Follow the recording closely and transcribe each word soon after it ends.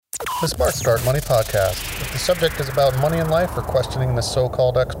The Smart Start Money Podcast. If the subject is about money in life or questioning the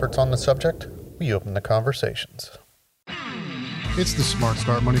so-called experts on the subject, we open the conversations. It's the Smart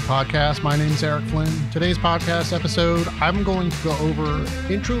Start Money Podcast. My name is Eric Flynn. Today's podcast episode, I'm going to go over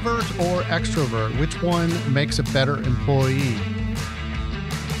introvert or extrovert. Which one makes a better employee?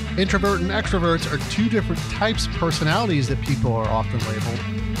 Introvert and extroverts are two different types of personalities that people are often labeled.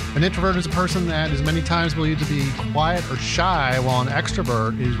 An introvert is a person that is many times believed to be quiet or shy, while an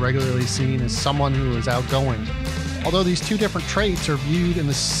extrovert is regularly seen as someone who is outgoing. Although these two different traits are viewed in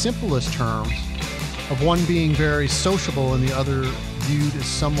the simplest terms, of one being very sociable and the other viewed as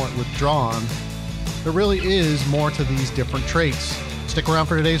somewhat withdrawn, there really is more to these different traits. Stick around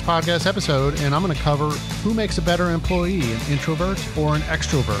for today's podcast episode, and I'm going to cover who makes a better employee, an introvert or an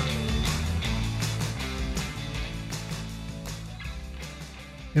extrovert.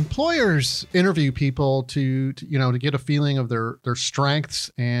 Employers interview people to get a feeling of their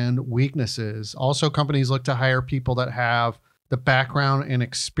strengths and weaknesses. Also, companies look to hire people that have the background and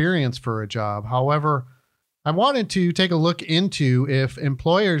experience for a job. However, I wanted to take a look into if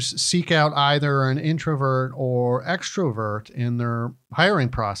employers seek out either an introvert or extrovert in their hiring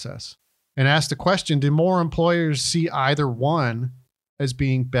process and ask the question, do more employers see either one as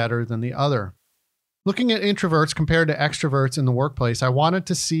being better than the other? Looking at introverts compared to extroverts in the workplace, I wanted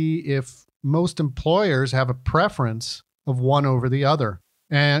to see if most employers have a preference of one over the other.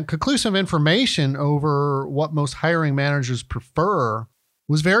 And conclusive information over what most hiring managers prefer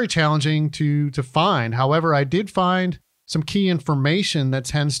was very challenging to find. However, I did find some key information that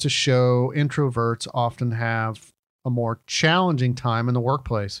tends to show introverts often have a more challenging time in the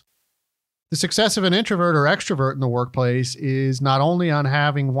workplace. The success of an introvert or extrovert in the workplace is not only on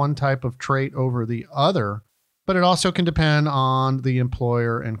having one type of trait over the other, but it also can depend on the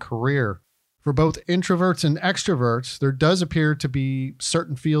employer and career. For both introverts and extroverts, there does appear to be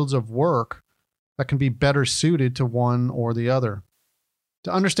certain fields of work that can be better suited to one or the other.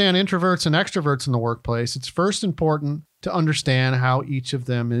 To understand introverts and extroverts in the workplace, it's first important to understand how each of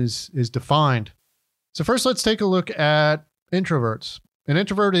them is defined. So first, let's take a look at introverts. An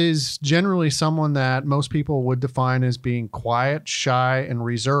introvert is generally someone that most people would define as being quiet, shy, and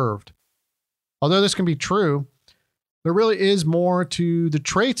reserved. Although this can be true, there really is more to the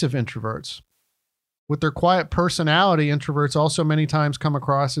traits of introverts. With their quiet personality, introverts also many times come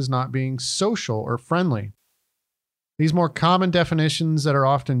across as not being social or friendly. These more common definitions that are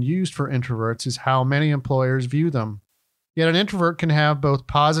often used for introverts is how many employers view them. Yet an introvert can have both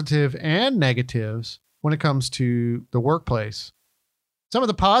positive and negatives when it comes to the workplace. Some of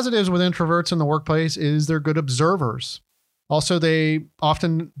the positives with introverts in the workplace is they're good observers. Also, they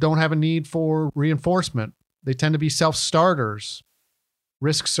often don't have a need for reinforcement. They tend to be self-starters.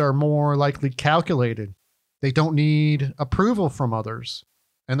 Risks are more likely calculated. They don't need approval from others,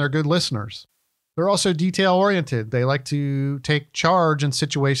 and they're good listeners. They're also detail-oriented. They like to take charge in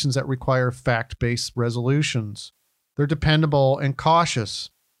situations that require fact-based resolutions. They're dependable and cautious.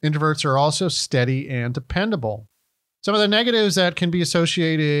 Introverts are also steady and dependable. Some of the negatives that can be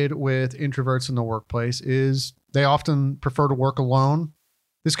associated with introverts in the workplace is they often prefer to work alone.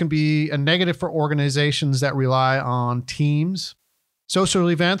 This can be a negative for organizations that rely on teams. Social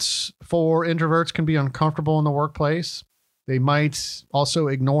events for introverts can be uncomfortable in the workplace. They might also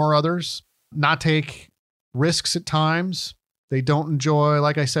ignore others, not take risks at times. They don't enjoy,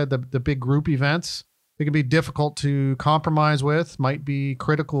 like I said, the big group events. They can be difficult to compromise with, might be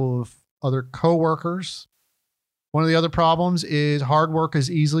critical of other coworkers. One of the other problems is hard work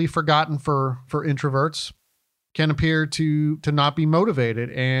is easily forgotten for introverts, can appear to not be motivated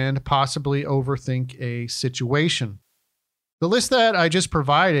and possibly overthink a situation. The list that I just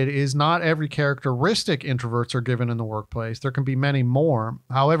provided is not every characteristic introverts are given in the workplace. There can be many more.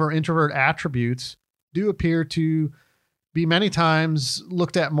 However, introvert attributes do appear to be many times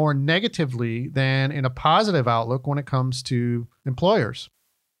looked at more negatively than in a positive outlook when it comes to employers.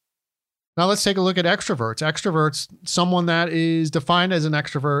 Now let's take a look at extroverts. Extroverts, someone that is defined as an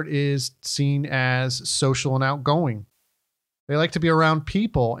extrovert is seen as social and outgoing. They like to be around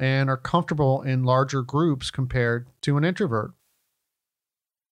people and are comfortable in larger groups compared to an introvert.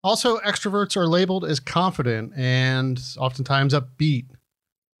 Also, extroverts are labeled as confident and oftentimes upbeat.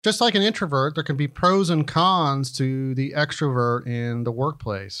 Just like an introvert, there can be pros and cons to the extrovert in the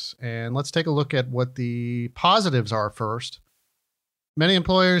workplace. And let's take a look at what the positives are first. Many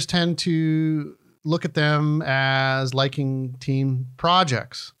employers tend to look at them as liking team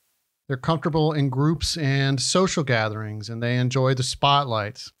projects. They're comfortable in groups and social gatherings, and they enjoy the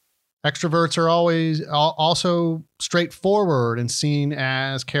spotlight. Extroverts are always also straightforward and seen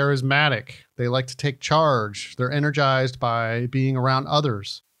as charismatic. They like to take charge. They're energized by being around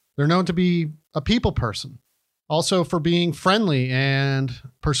others. They're known to be a people person. Also for being friendly and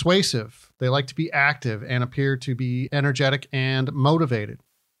persuasive. They like to be active and appear to be energetic and motivated.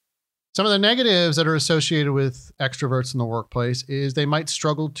 Some of the negatives that are associated with extroverts in the workplace is they might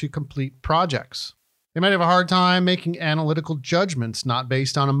struggle to complete projects. They might have a hard time making analytical judgments not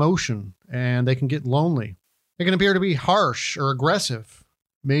based on emotion, and they can get lonely. They can appear to be harsh or aggressive,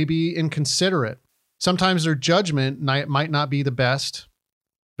 maybe inconsiderate. Sometimes their judgment might not be the best.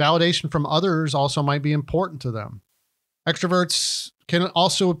 Validation from others also might be important to them. Extroverts can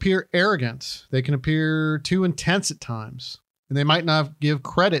also appear arrogant. They can appear too intense at times, and they might not give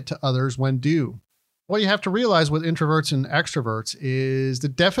credit to others when due. What you have to realize with introverts and extroverts is the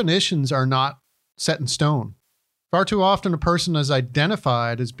definitions are not set in stone. Far too often, a person is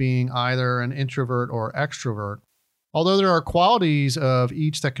identified as being either an introvert or extrovert. Although there are qualities of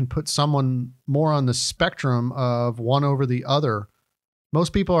each that can put someone more on the spectrum of one over the other,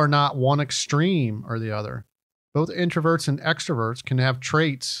 most people are not one extreme or the other. Both introverts and extroverts can have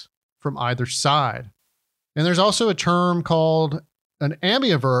traits from either side. And there's also a term called an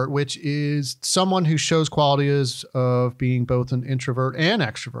ambivert, which is someone who shows qualities of being both an introvert and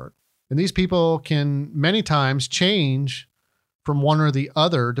extrovert. And these people can many times change from one or the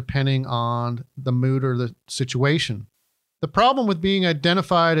other depending on the mood or the situation. The problem with being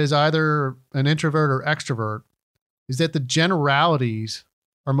identified as either an introvert or extrovert is that the generalities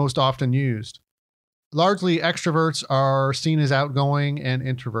are most often used. Largely, extroverts are seen as outgoing and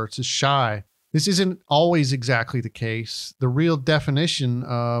introverts as shy. This isn't always exactly the case. The real definition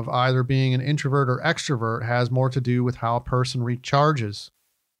of either being an introvert or extrovert has more to do with how a person recharges.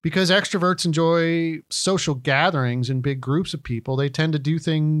 Because extroverts enjoy social gatherings and big groups of people, they tend to do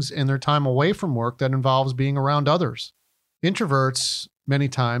things in their time away from work that involves being around others. Introverts, many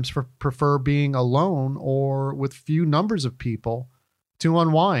times, prefer being alone or with few numbers of people to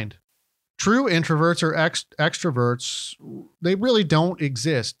unwind. True introverts or extroverts, they really don't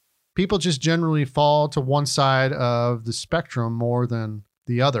exist. People just generally fall to one side of the spectrum more than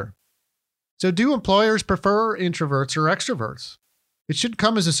the other. So do employers prefer introverts or extroverts? It should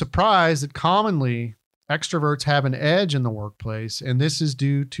come as a surprise that commonly extroverts have an edge in the workplace, and this is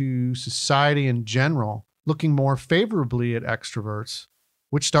due to society in general looking more favorably at extroverts,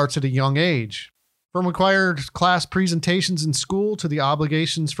 which starts at a young age. From required class presentations in school to the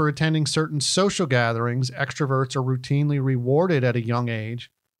obligations for attending certain social gatherings, extroverts are routinely rewarded at a young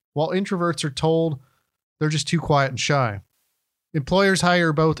age, while introverts are told they're just too quiet and shy. Employers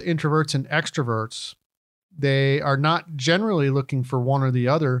hire both introverts and extroverts. They are not generally looking for one or the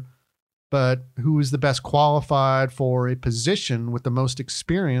other, but who is the best qualified for a position with the most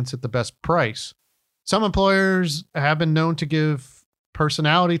experience at the best price. Some employers have been known to give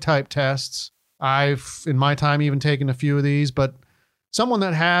personality type tests. I've, in my time, even taken a few of these, but someone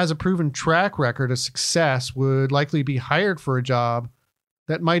that has a proven track record of success would likely be hired for a job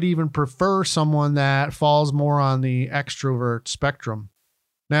that might even prefer someone that falls more on the extrovert spectrum.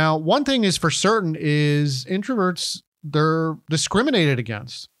 Now, one thing is for certain is introverts, they're discriminated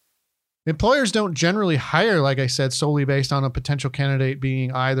against. Employers don't generally hire, like I said, solely based on a potential candidate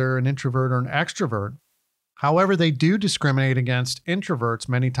being either an introvert or an extrovert. However, they do discriminate against introverts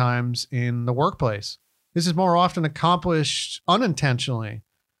many times in the workplace. This is more often accomplished unintentionally,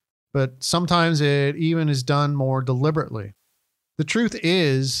 but sometimes it even is done more deliberately. The truth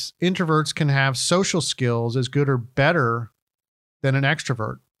is, introverts can have social skills as good or better than an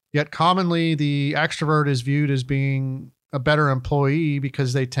extrovert. Yet commonly, the extrovert is viewed as being a better employee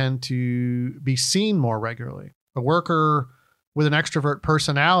because they tend to be seen more regularly. A worker with an extrovert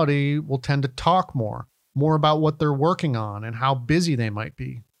personality will tend to talk more about what they're working on and how busy they might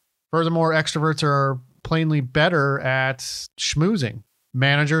be. Furthermore, extroverts are plainly better at schmoozing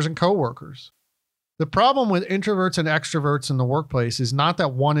managers and coworkers. The problem with introverts and extroverts in the workplace is not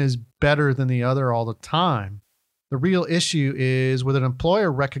that one is better than the other all the time. The real issue is with an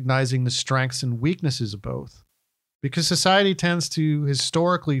employer recognizing the strengths and weaknesses of both. Because society tends to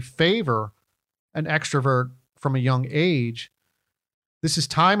historically favor an extrovert from a young age, this is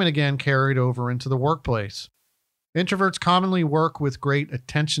time and again carried over into the workplace. Introverts commonly work with great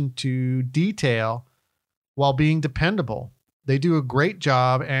attention to detail while being dependable. They do a great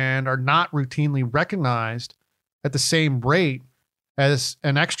job and are not routinely recognized at the same rate as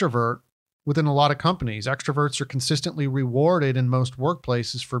an extrovert within a lot of companies. Extroverts are consistently rewarded in most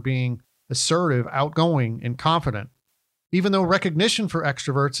workplaces for being assertive, outgoing, and confident. Even though recognition for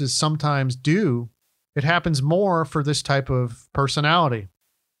extroverts is sometimes due, it happens more for this type of personality.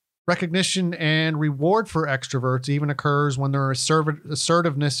 Recognition and reward for extroverts even occurs when their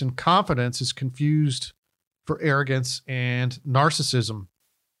assertiveness and confidence is confused for arrogance and narcissism.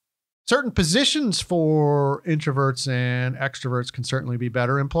 Certain positions for introverts and extroverts can certainly be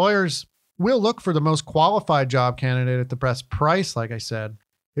better. Employers will look for the most qualified job candidate at the best price, like I said.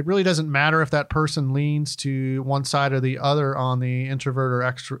 It really doesn't matter if that person leans to one side or the other on the introvert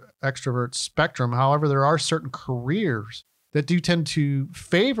or extrovert spectrum. However, there are certain careers that do tend to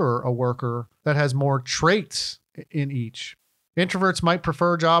favor a worker that has more traits in each. Introverts might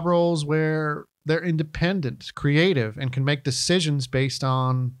prefer job roles where they're independent, creative, and can make decisions based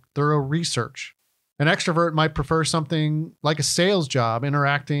on thorough research. An extrovert might prefer something like a sales job,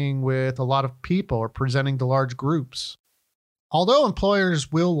 interacting with a lot of people or presenting to large groups. Although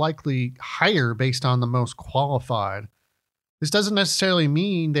employers will likely hire based on the most qualified, this doesn't necessarily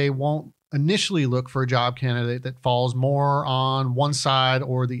mean they won't initially look for a job candidate that falls more on one side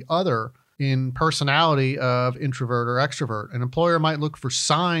or the other in personality of introvert or extrovert. An employer might look for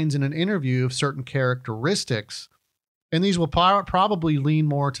signs in an interview of certain characteristics, and these will probably lean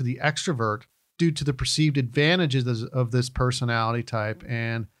more to the extrovert due to the perceived advantages of this personality type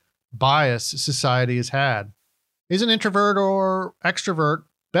and bias society has had. Is an introvert or extrovert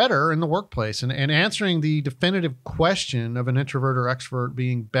better in the workplace? And answering the definitive question of an introvert or extrovert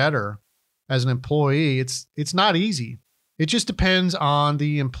being better as an employee, it's not easy. It just depends on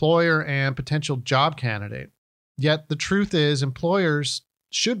the employer and potential job candidate. Yet the truth is, employers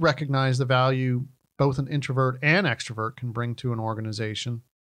should recognize the value both an introvert and extrovert can bring to an organization.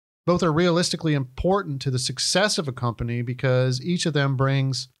 Both are realistically important to the success of a company because each of them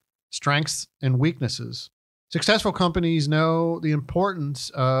brings strengths and weaknesses. Successful companies know the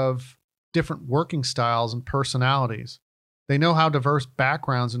importance of different working styles and personalities. They know how diverse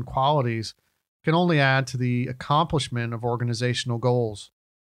backgrounds and qualities can only add to the accomplishment of organizational goals.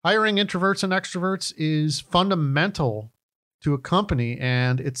 Hiring introverts and extroverts is fundamental to a company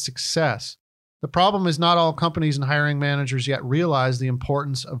and its success. The problem is not all companies and hiring managers yet realize the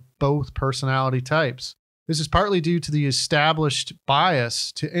importance of both personality types. This is partly due to the established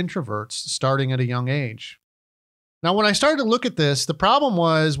bias to introverts starting at a young age. Now, when I started to look at this, the problem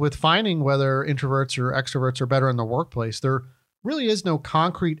was with finding whether introverts or extroverts are better in the workplace. There really is no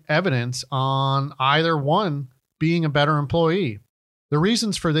concrete evidence on either one being a better employee. The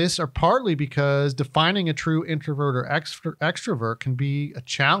reasons for this are partly because defining a true introvert or extrovert can be a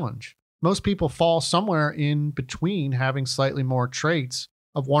challenge. Most people fall somewhere in between, having slightly more traits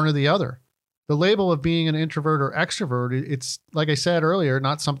of one or the other. The label of being an introvert or extrovert, it's, like I said earlier,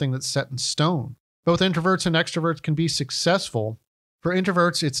 not something that's set in stone. Both introverts and extroverts can be successful. For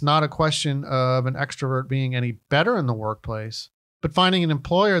introverts, it's not a question of an extrovert being any better in the workplace, but finding an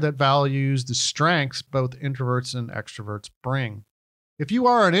employer that values the strengths both introverts and extroverts bring. If you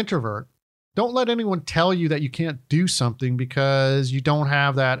are an introvert, don't let anyone tell you that you can't do something because you don't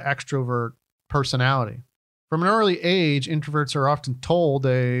have that extrovert personality. From an early age, introverts are often told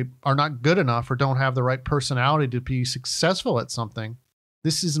they are not good enough or don't have the right personality to be successful at something.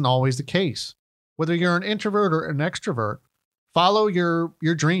 This isn't always the case. Whether you're an introvert or an extrovert, follow your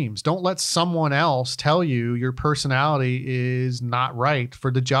dreams. Don't let someone else tell you your personality is not right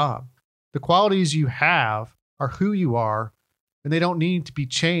for the job. The qualities you have are who you are, and they don't need to be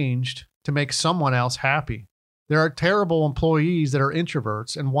changed to make someone else happy. There are terrible employees that are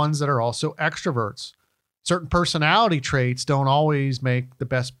introverts and ones that are also extroverts. Certain personality traits don't always make the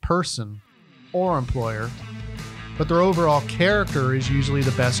best person or employer, but their overall character is usually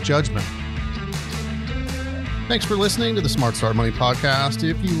the best judgment. Thanks for listening to the Smart Start Money podcast.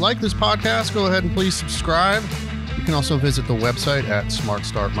 If you like this podcast, go ahead and please subscribe. You can also visit the website at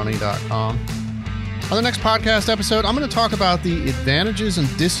smartstartmoney.com. On the next podcast episode, I'm going to talk about the advantages and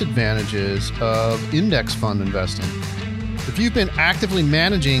disadvantages of index fund investing. If you've been actively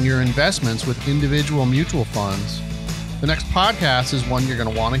managing your investments with individual mutual funds, the next podcast is one you're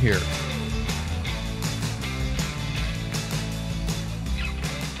going to want to hear.